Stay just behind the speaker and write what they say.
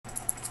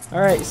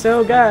Alright,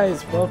 so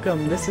guys,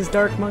 welcome. This is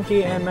Dark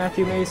Monkey and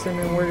Matthew Mason,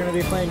 and we're going to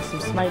be playing some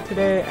Smite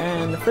today,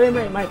 and the frame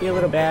rate might be a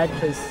little bad,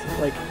 because,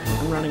 like,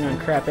 I'm running on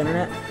crap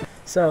internet.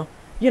 So,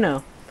 you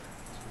know,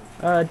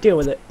 deal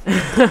with it.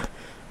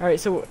 Alright,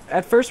 so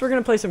at first we're going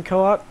to play some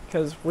co-op,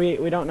 because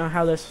we don't know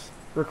how this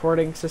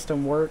recording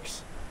system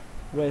works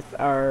with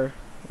our,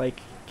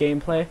 like,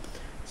 gameplay.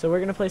 So we're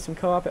going to play some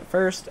co-op at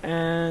first,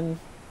 and,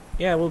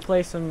 yeah, we'll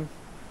play some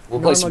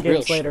normal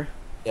games later.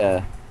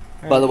 Yeah.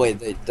 By the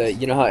way,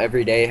 you know how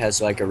every day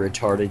has like a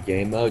retarded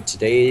game mode?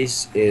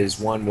 Today's is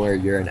one where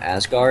you're in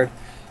Asgard,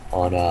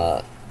 on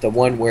the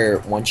one where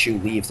once you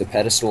leave the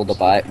pedestal to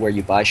buy where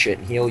you buy shit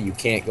and heal, you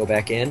can't go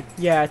back in.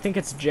 Yeah, I think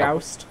it's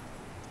Joust.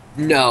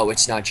 No,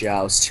 it's not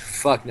Joust.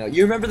 Fuck no.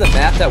 You remember the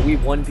map that we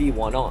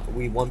 1v1 on?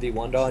 We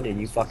 1v1'd on and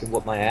you fucking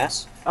whooped my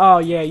ass? Oh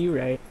yeah, you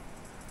right.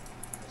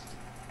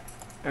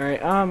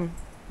 Alright,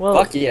 well,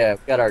 fuck yeah, we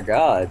got our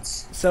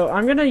gods. So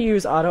I'm gonna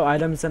use auto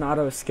items and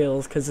auto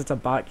skills because it's a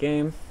bot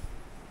game.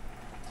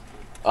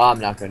 Oh,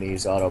 I'm not going to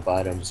use auto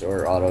items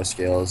or auto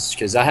skills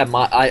because I have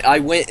I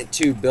went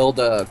to build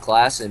a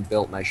class and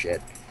built my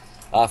shit.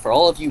 For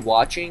all of you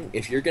watching,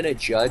 if you're going to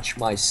judge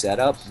my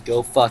setup,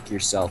 go fuck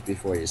yourself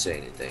before you say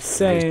anything.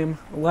 Same.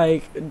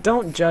 Like,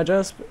 don't judge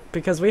us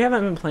because we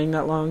haven't been playing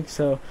that long,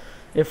 so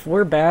if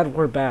we're bad,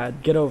 we're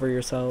bad. Get over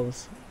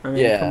yourselves. I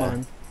mean, yeah. Come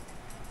on.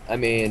 I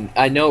mean,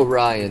 I know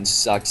Ryan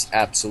sucks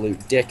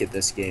absolute dick at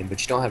this game,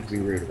 but you don't have to be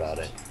rude about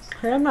it.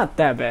 Hey, I'm not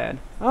that bad.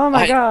 Oh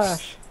my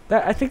gosh.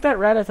 I think that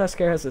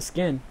Ratatusker has a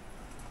skin.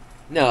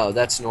 No,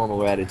 that's normal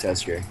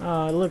Ratatusker.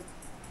 Look.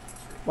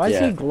 Why is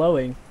he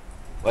glowing?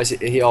 Why is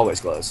he always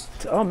glows.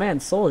 Oh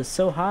man, Soul is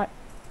so hot.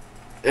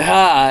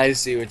 Ah, I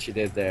see what you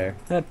did there.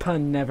 That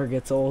pun never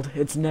gets old.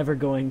 It's never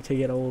going to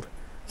get old.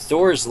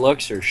 Thor's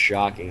looks are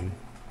shocking.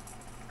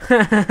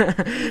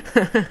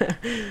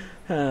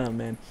 Oh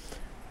man.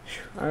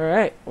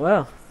 Alright,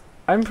 well.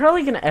 I'm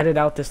probably going to edit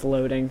out this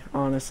loading,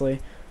 honestly.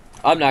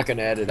 I'm not going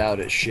to edit out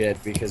his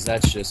shit because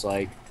that's just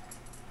like...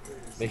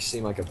 makes you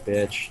seem like a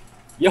bitch.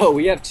 Yo,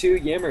 we have 2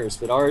 Yimmers,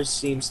 but ours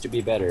seems to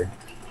be better.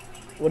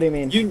 What do you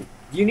mean?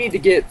 You need to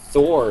get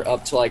Thor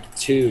up to like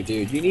 2,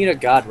 dude. You need a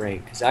god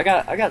rank, cause I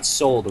got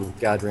Soul to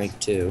god rank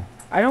 2.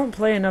 I don't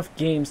play enough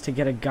games to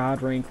get a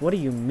god rank. What do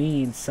you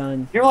mean,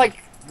 son? You're like,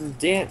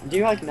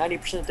 you're like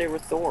 90% there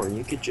with Thor.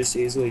 You could just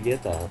easily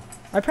get that.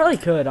 I probably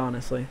could,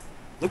 honestly.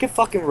 Look at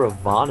fucking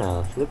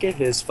Ravana. Look at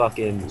his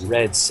fucking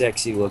red,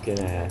 sexy looking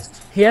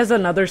ass. He has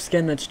another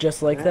skin that's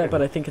just like that,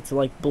 but I think it's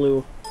like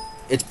blue.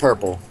 It's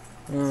purple.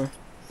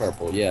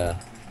 Purple,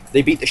 yeah.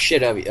 They beat the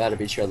shit out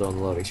of each other on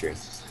the loading screen.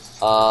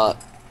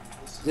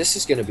 This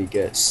is gonna be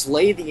good.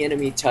 Slay the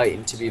enemy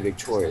Titan to be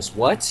victorious.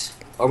 What?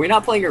 Are we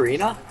not playing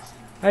Arena?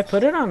 I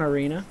put it on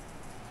Arena.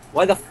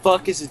 Why the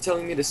fuck is it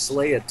telling me to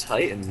slay a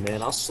Titan,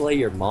 man? I'll slay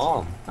your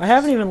mom. I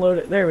haven't even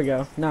loaded. There we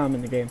go. Now I'm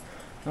in the game.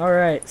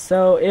 Alright,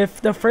 so if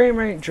the frame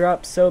rate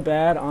drops so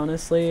bad,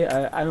 honestly,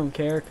 I don't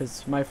care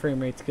because my frame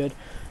rate's good.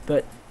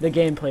 But the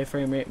gameplay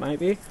frame rate might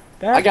be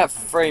bad. I got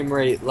frame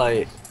rate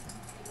like...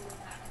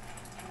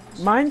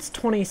 Mine's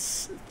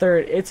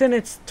 30. It's in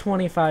its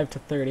 25 to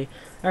 30.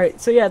 Alright,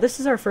 so yeah,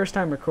 this is our first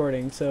time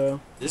recording, so...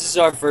 This is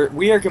our first...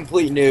 We are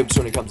complete noobs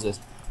when it comes to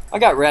this. I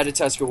got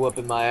Ratatusker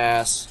whooping my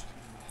ass.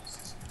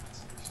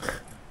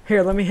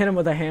 Here, let me hit him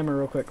with a hammer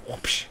real quick.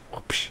 Whoopsh,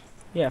 whoopsh.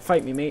 Yeah,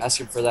 fight me, mate.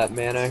 Asking for that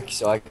mana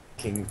so I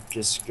can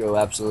just go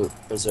absolute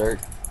berserk.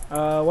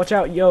 Watch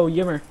out, yo,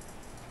 Yimmer.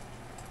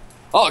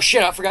 Oh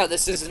shit, I forgot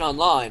this isn't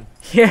online.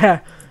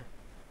 Yeah.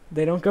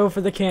 They don't go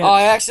for the camp. Oh,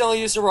 I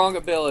accidentally used the wrong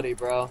ability,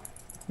 bro.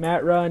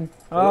 Matt, run.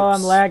 Oh,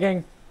 I'm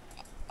lagging.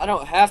 I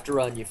don't have to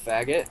run, you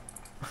faggot.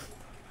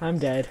 I'm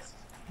dead.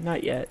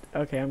 Not yet.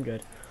 Okay, I'm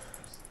good.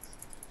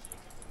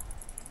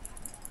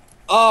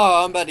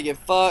 Oh, I'm about to get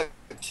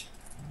fucked.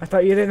 I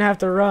thought you didn't have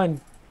to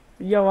run.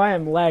 Yo, I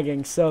am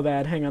lagging so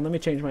bad. Hang on, let me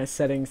change my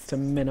settings to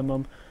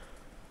minimum.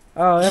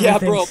 Oh,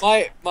 everything's...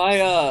 Yeah,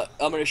 bro,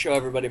 I'm gonna show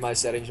everybody my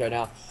settings right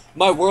now.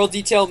 My world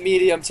detail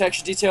medium,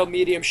 texture detail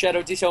medium,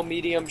 shadow detail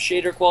medium,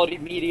 shader quality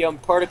medium,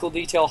 particle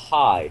detail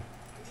high.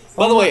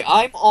 By the way,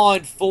 I'm on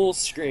full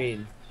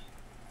screen.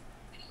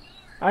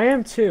 I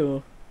am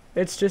too.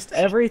 It's just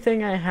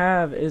everything I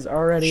have is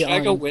already on. Should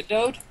I go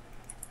windowed?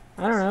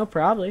 I don't know,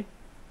 probably.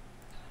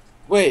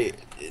 Wait,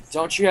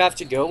 don't you have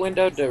to go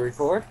windowed to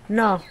record?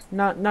 No,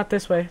 not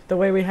this way. The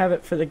way we have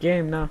it for the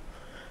game, no.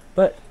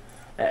 But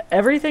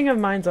everything of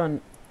mine's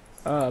on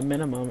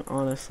minimum,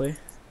 honestly.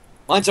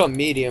 Mine's on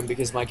medium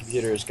because my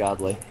computer is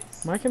godly.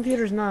 My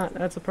computer's not.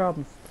 That's a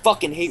problem.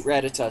 Fucking hate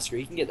Ratatusker.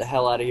 You can get the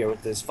hell out of here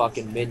with this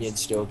fucking minion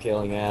still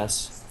killing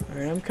ass.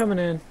 Alright, I'm coming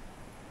in.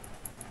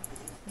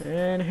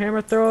 And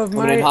hammer throw of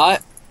might. Coming in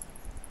hot?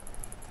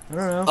 I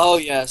don't know. Oh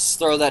yes,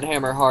 throw that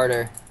hammer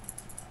harder.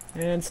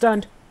 And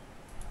stunned.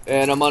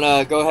 And I'm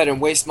gonna go ahead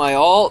and waste my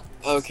ult.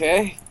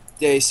 Okay.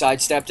 They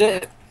sidestepped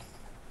it.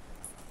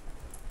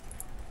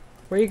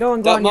 Where you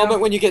going, That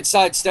moment when you get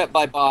sidestepped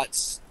by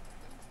bots.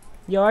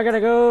 Yo, I gotta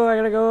go.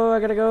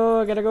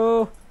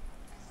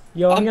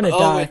 Yo, I'm gonna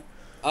die.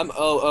 I'm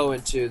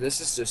 0-2. This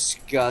is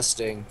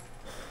disgusting.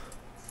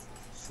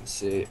 Let's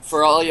see.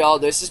 For all y'all,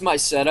 this is my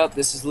setup.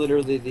 This is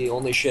literally the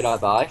only shit I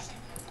buy.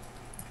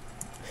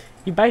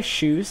 You buy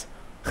shoes?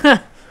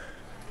 It's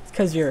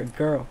because you're a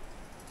girl.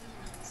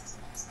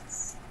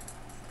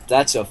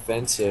 That's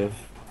offensive.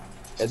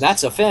 And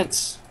that's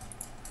offense.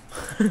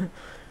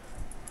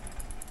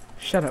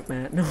 Shut up,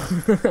 Matt.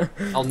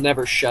 I'll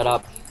never shut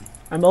up.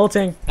 I'm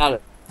ulting. Not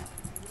a...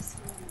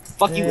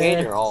 Fuck you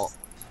and your ult.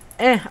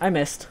 I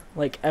missed.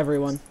 Like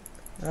everyone.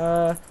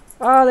 Oh,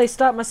 they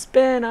stopped my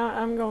spin.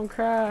 I'm gonna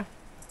cry.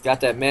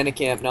 Got that mana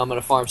camp. Now I'm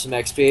gonna farm some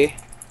XP.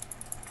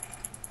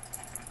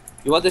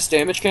 You want this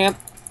damage camp?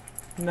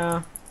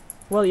 Nah.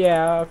 Well,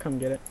 yeah, I'll come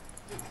get it.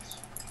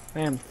 I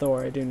am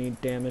Thor. I do need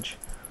damage.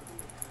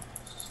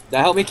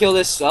 Now help me kill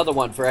this other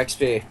one for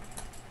XP.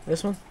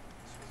 This one?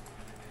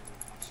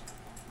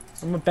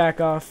 I'm gonna back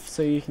off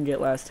so you can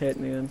get last hit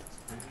in the end.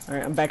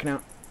 Alright, I'm backing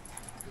out.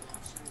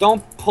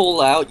 Don't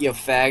pull out, you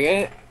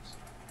faggot.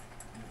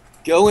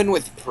 Go in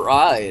with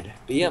pride.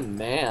 Be a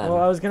man. Well,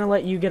 I was gonna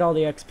let you get all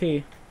the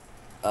XP.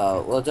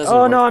 Well, it doesn't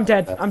Oh work no, I'm like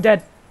dead. that. I'm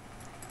dead.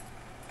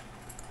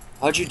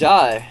 How'd you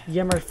die?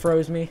 Yimmer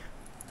froze me.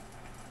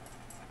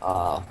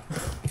 Uh,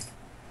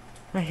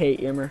 I hate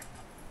Yimmer.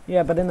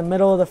 Yeah, but in the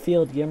middle of the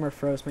field, Yimmer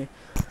froze me.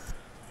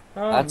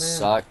 Oh, that man.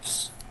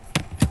 sucks.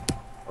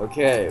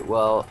 Okay,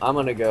 well, I'm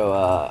gonna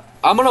go,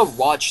 I'm gonna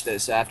watch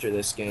this after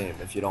this game,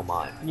 if you don't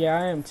mind. Yeah,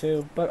 I am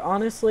too. But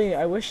honestly,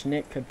 I wish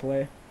Nick could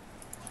play.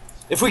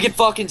 If we could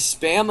fucking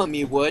spam him,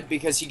 he would,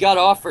 because he got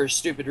off for a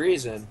stupid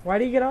reason. Why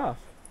do you get off?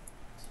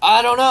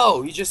 I don't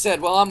know. He just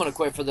said, well, I'm gonna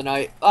quit for the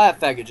night. Ah,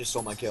 that faggot just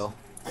stole my kill.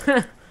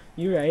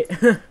 You right.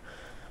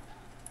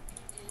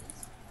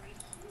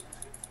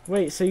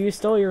 Wait, so you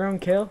stole your own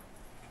kill?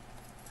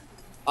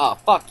 Ah,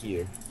 fuck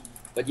you.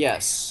 But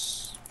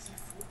yes.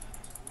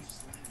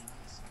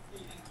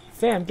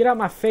 Fam, get out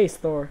my face,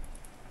 Thor.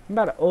 I'm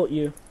about to ult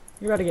you.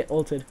 You're about to get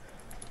ulted.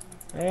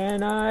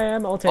 And I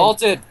am ulting.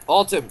 Ult him.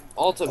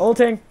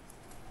 Ulting.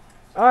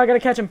 Oh, I gotta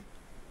catch him.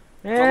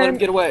 And... Don't let him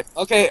get away.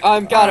 Okay,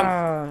 got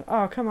him.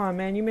 Oh, come on,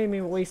 man. You made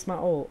me waste my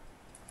ult.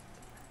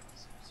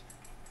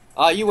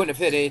 You wouldn't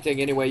have hit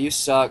anything anyway. You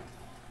suck.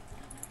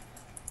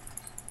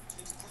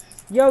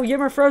 Yo,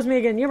 Yimmer froze me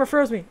again. Yimmer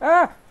froze me.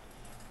 Ah!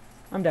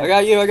 I'm dead. I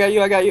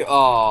got you.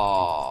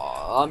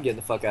 Oh, I'm getting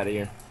the fuck out of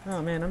here.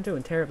 Oh, man, I'm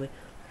doing terribly.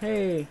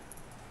 Hey.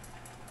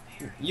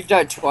 You've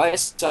died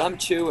twice. I'm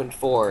 2 and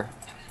 4.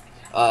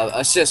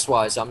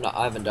 Assist-wise,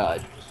 I haven't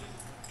died.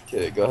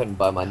 Okay, go ahead and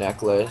buy my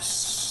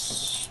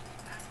necklace.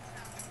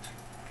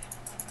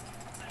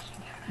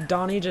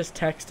 Donnie just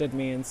texted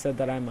me and said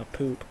that I'm a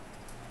poop.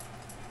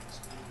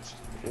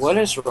 What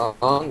is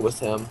wrong with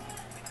him?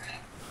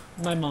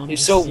 My mom He's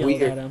just so yelled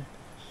weird. at him.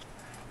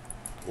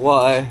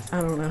 Why?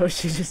 I don't know.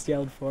 She just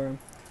yelled for him.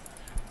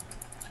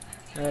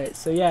 Alright,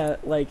 so yeah,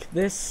 like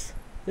this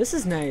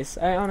is nice.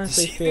 I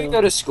honestly Does he feel. even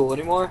go to school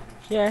anymore?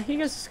 Yeah, he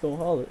goes to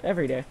school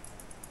every day.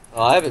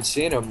 Oh, I haven't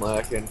seen him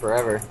like in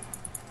forever.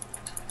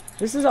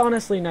 This is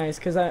honestly nice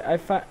because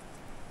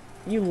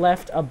you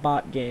left a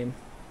bot game.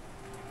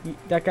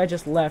 That guy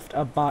just left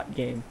a bot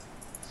game.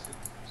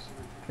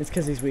 It's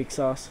because he's weak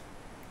sauce.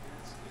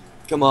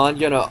 Come on,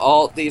 you gonna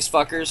ult these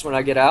fuckers when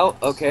I get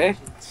out? Okay.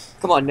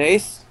 Come on,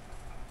 Nath.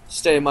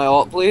 Stay in my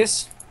ult,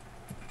 please.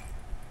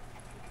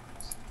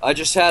 I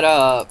just had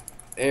a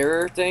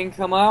error thing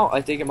come out.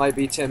 I think it might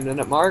be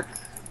 10-minute mark.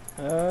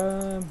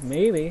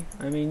 Maybe.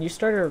 I mean, you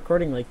started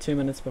recording like 2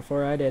 minutes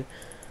before I did.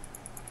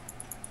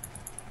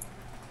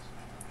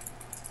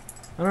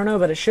 I don't know,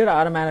 but it should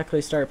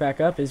automatically start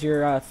back up. Is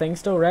your thing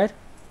still red?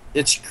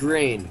 It's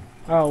green.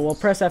 Oh, well,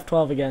 press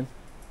F12 again.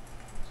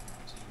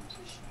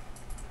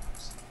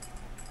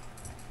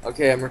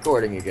 Okay, I'm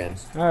recording again.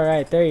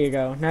 Alright, there you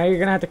go. Now you're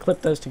gonna have to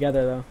clip those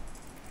together, though.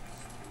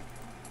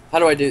 How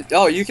do I do?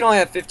 Oh, you can only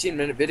have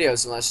 15-minute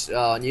videos unless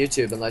on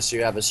YouTube unless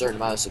you have a certain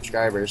amount of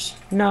subscribers.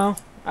 No,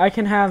 I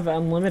can have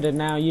unlimited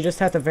now. You just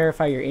have to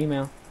verify your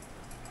email.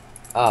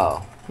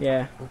 Oh.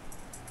 Yeah.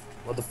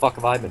 What the fuck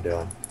have I been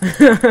doing?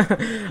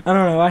 I don't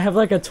know. I have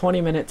like a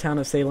 20-minute Town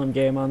of Salem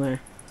game on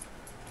there.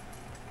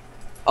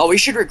 Oh, we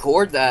should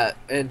record that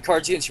and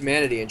Cards Against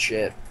Humanity and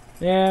shit.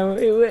 Yeah,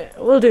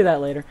 we'll do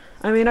that later.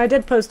 I mean, I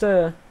did post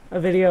a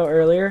video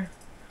earlier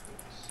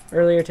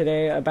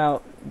today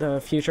about the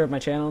future of my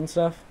channel and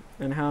stuff,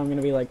 and how I'm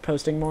gonna be like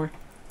posting more.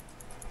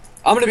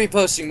 I'm gonna be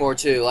posting more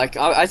too. Like,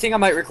 I think I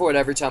might record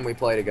every time we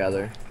play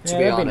together. To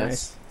be honest, be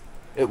nice.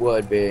 It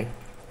would be.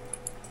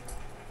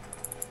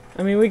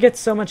 I mean, we get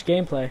so much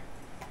gameplay.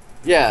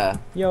 Yeah.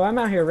 Yo, I'm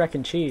out here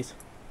wrecking cheese.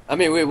 I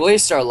mean, we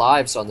waste our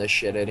lives on this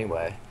shit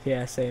anyway.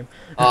 Yeah, same.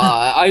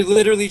 I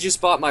literally just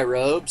bought my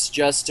robes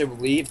just to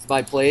leave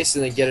my place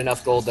and then get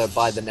enough gold to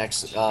buy the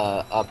next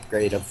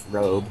upgrade of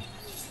robe.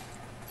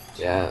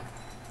 Yeah.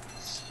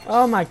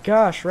 Oh my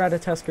gosh,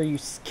 Ratatusker, you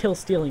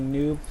kill-stealing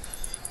noob.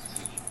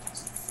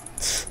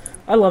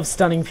 I love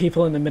stunning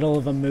people in the middle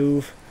of a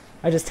move.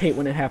 I just hate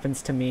when it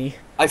happens to me.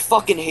 I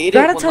fucking hate it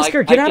when like,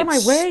 Ratatusker, get out of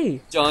my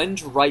way!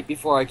 Stunned right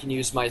before I can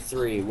use my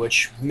 3,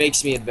 which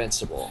makes me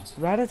invincible.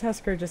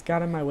 Ratatusker just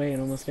got in my way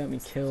and almost got me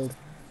killed.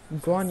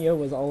 Guan Yu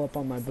was all up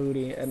on my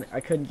booty, and I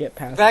couldn't get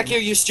past Back him.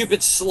 here, you stupid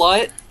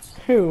slut!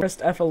 Who? Pressed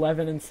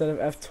F11 instead of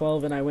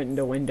F12, and I went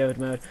into windowed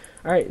mode.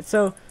 Alright,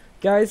 so,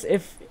 guys,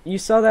 if you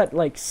saw that,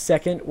 like,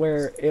 second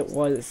where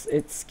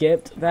it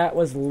skipped, that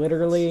was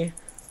literally...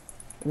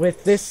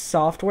 With this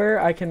software,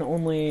 I can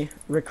only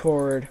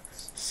record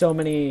so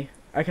many...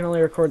 I can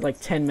only record, like,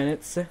 10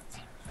 minutes.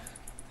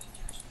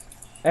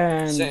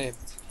 And... Same.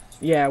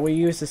 Yeah, we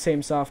use the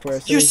same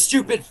software. So You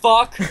stupid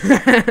fuck!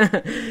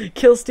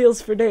 kill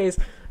steals for days,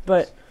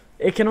 but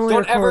it can only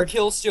Don't record... ever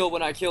kill steal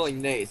when I'm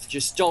killing Nath.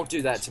 Just don't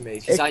do that to me,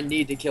 because I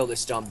need to kill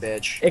this dumb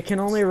bitch. It can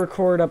only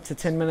record up to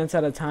 10 minutes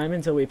at a time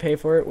until we pay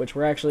for it, which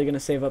we're actually going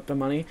to save up the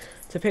money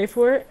to pay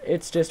for it.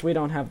 It's just we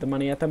don't have the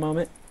money at the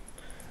moment.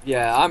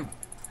 Yeah, I'm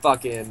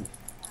fucking...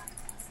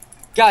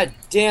 God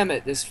damn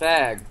it, this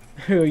fag.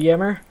 Who,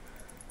 Yimmer?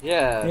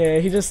 Yeah. Yeah,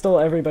 he just stole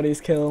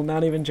everybody's kill,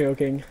 not even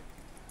joking.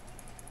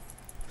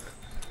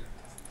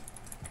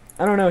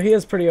 I don't know, he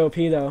is pretty OP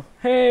though.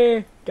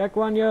 Hey, got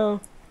Guan Yu.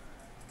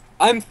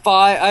 I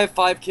have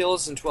 5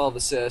 kills and 12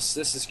 assists.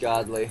 This is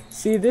godly.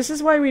 See, this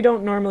is why we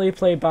don't normally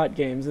play bot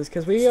games, is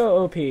because we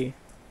go OP.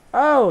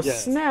 Oh, Yeah.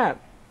 snap!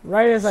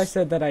 Right as I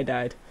said that I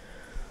died.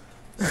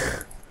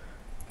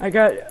 I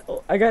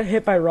got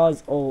hit by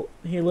Raw's ult.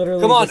 He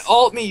literally Come on, just...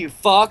 ult me, you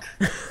fuck!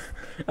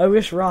 I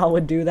wish Raw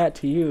would do that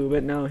to you,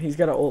 but no, he's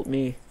gotta ult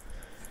me.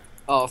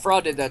 Oh, if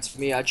Raw did that to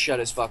me, I'd shut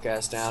his fuck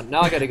ass down.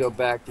 Now I gotta go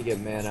back to get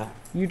mana.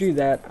 You do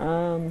that.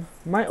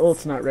 My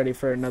ult's not ready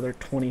for another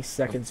 20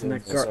 seconds, and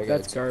that's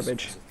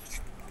garbage.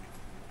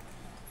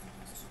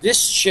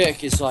 This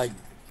chick is like...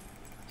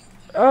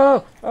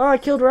 Oh, I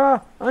killed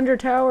Raw! Under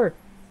tower!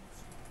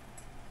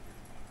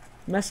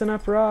 Messing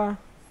up Raw.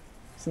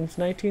 Since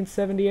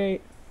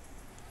 1978.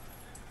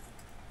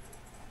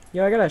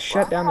 Yo, I gotta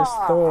shut down this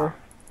Thor.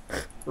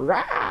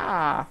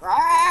 Rah!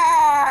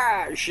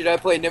 Should I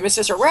play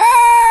Nemesis or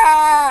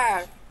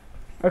Rah!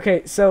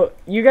 Okay, so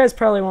you guys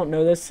probably won't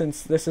know this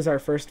since this is our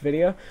first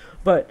video,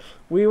 but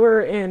we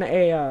were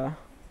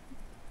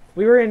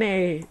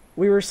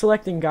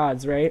selecting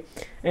gods, right?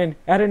 And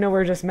out of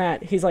nowhere, just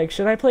Matt, he's like,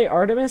 should I play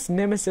Artemis,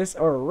 Nemesis,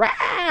 or Rah?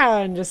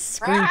 And just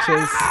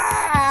screeches.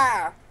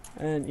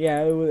 And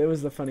yeah, it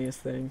was the funniest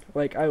thing.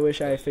 Like, I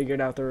wish I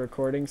figured out the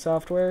recording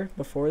software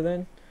before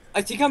then.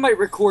 I think I might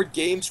record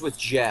games with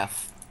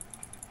Jeff.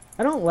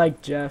 I don't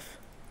like Jeff.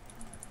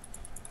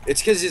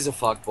 It's because he's a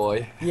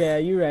fuckboy. Yeah,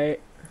 you're right.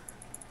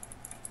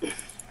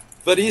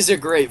 But he's a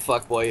great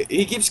fuckboy.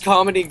 He keeps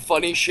commenting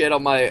funny shit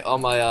on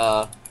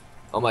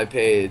my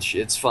page.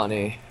 It's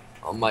funny.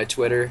 On my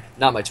Twitter.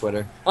 Not my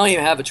Twitter. I don't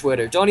even have a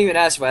Twitter. Don't even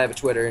ask if I have a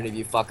Twitter, any of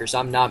you fuckers.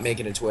 I'm not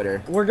making a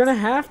Twitter. We're gonna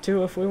have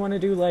to if we want to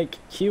do, like,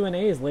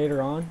 Q&As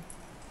later on.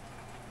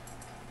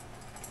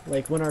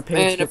 Like, when our page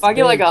Man, gets if I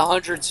get big. like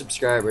 100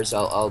 subscribers,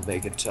 I'll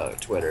make it to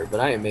Twitter. But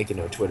I ain't making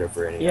no Twitter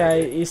for any. Yeah,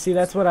 you see,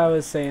 that's what I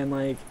was saying.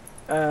 Like,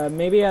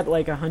 maybe at,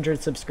 like,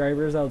 100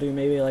 subscribers, I'll do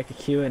maybe, like, a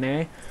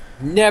Q&A.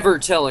 Never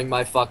telling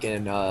my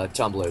fucking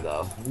Tumblr,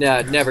 though.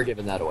 Nah, never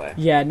giving that away.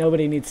 Yeah,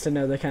 nobody needs to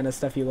know the kind of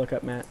stuff you look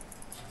up, Matt.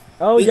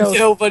 Oh, yo.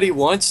 Nobody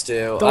wants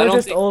to. Thor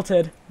just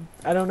ulted.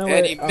 I don't know where...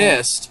 And he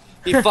missed.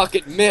 He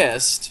fucking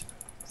missed.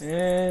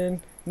 And...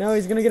 No,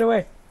 he's gonna get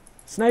away.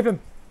 Snipe him.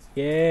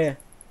 Yeah.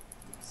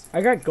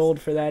 I got gold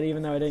for that,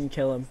 even though I didn't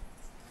kill him.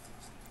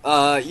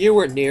 You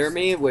were near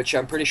me, which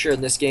I'm pretty sure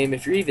in this game,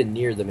 if you're even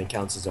near them, it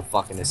counts as a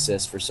fucking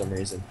assist for some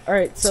reason.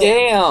 Alright, so...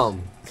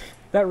 Damn!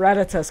 That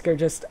Ratatusker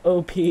just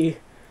OP.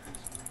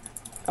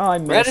 Oh, I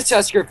missed.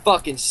 Ratatusker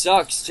fucking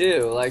sucks,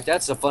 too. Like,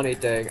 that's the funny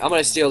thing. I'm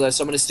gonna steal this.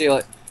 I'm gonna steal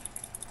it.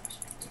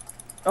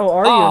 Oh,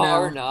 are you now?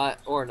 Or not.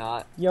 Or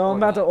not. Yo, I'm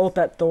about to ult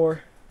that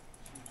Thor.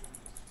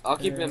 I'll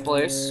keep him in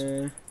place.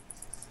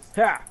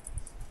 Ha!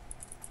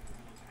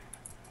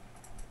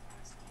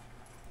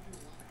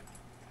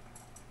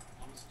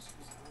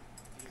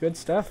 Good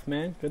stuff,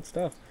 man. Good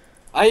stuff.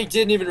 I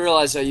didn't even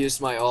realize I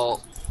used my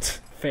ult.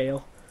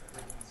 Fail.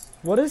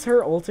 What is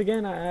her ult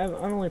again? I've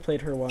only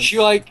played her once. She,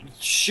 like,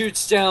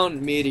 shoots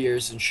down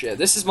meteors and shit.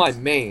 This is my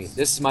main.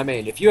 This is my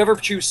main. If you ever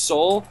choose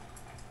Soul,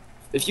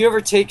 if you ever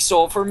take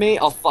Soul from me,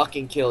 I'll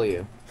fucking kill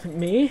you.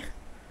 Me?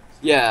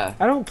 Yeah.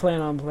 I don't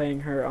plan on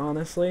playing her,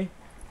 honestly.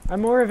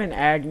 I'm more of an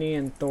Agni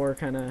and Thor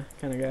kind of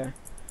guy.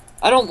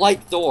 I don't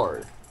like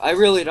Thor. I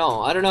really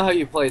don't. I don't know how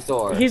you play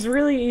Thor. He's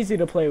really easy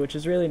to play, which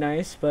is really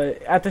nice,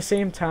 but at the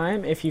same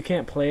time, if you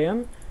can't play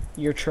him,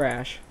 you're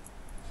trash.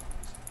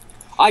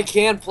 I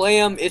can play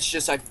him, it's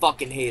just I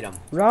fucking hate him.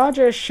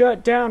 Roger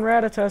shut down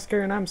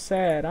Ratatusker, and I'm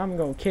sad. I'm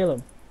gonna kill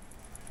him.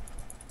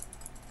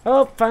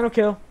 Oh, final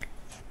kill.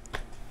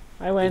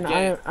 I win.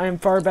 I am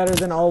far better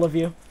than all of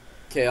you.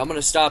 Okay, I'm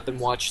gonna stop and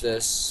watch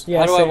this. Yeah,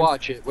 how do same. I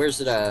watch it? Where's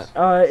it at?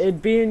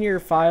 It'd be in your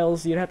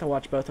files. You'd have to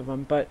watch both of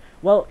them. But,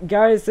 well,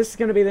 guys, this is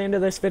gonna be the end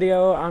of this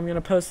video. I'm gonna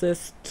post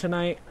this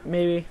tonight,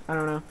 maybe. I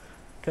don't know.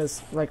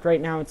 Because, like,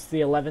 right now it's the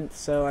 11th,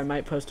 so I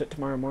might post it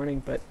tomorrow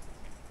morning, but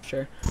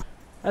sure.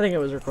 I think it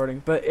was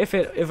recording, but if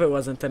it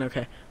wasn't, then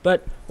okay.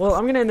 But, well,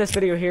 I'm gonna end this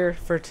video here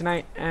for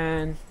tonight,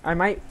 and I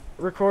might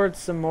record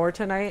some more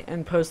tonight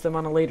and post them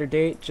on a later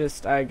date.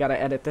 Just, I gotta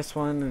edit this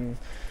one and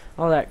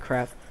all that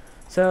crap.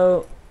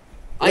 So,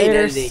 I ain't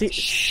later, editing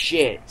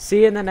shit. see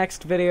you in the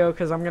next video,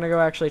 because I'm going to go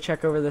actually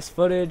check over this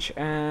footage,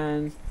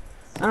 and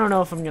I don't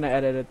know if I'm going to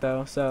edit it,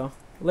 though, so,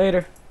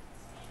 later.